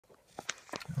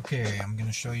Okay, I'm going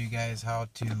to show you guys how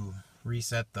to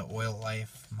reset the oil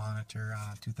life monitor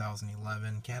on a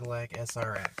 2011 Cadillac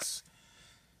SRX.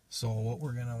 So what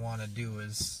we're going to want to do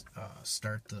is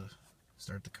start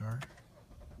the car.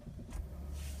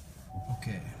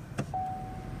 Okay.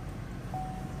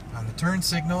 On the turn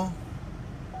signal,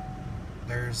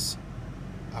 there's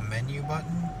a menu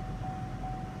button,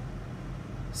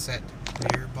 set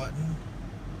clear button,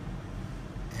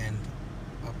 and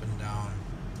up and down.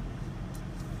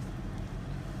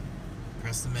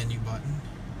 Press the menu button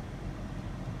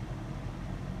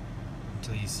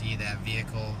until you see that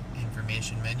vehicle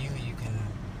information menu. You can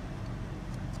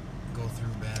go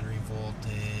through battery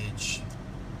voltage,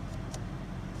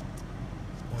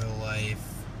 oil life,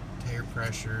 tire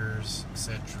pressures,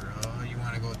 etc. You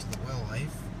want to go to the oil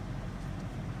life.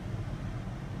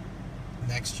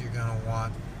 Next, you're going to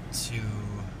want to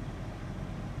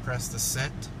press the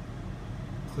set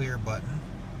clear button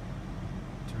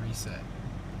to reset.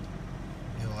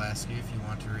 It'll ask you if you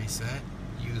want to reset.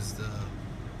 Use the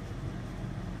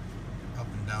up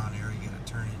and down arrow. You gotta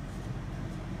turn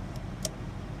it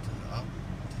to the up,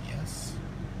 to yes.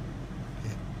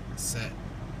 Hit set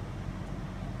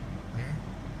there,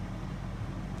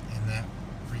 and that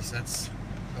resets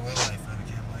the oil life on a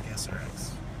Cadillac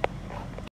SRX.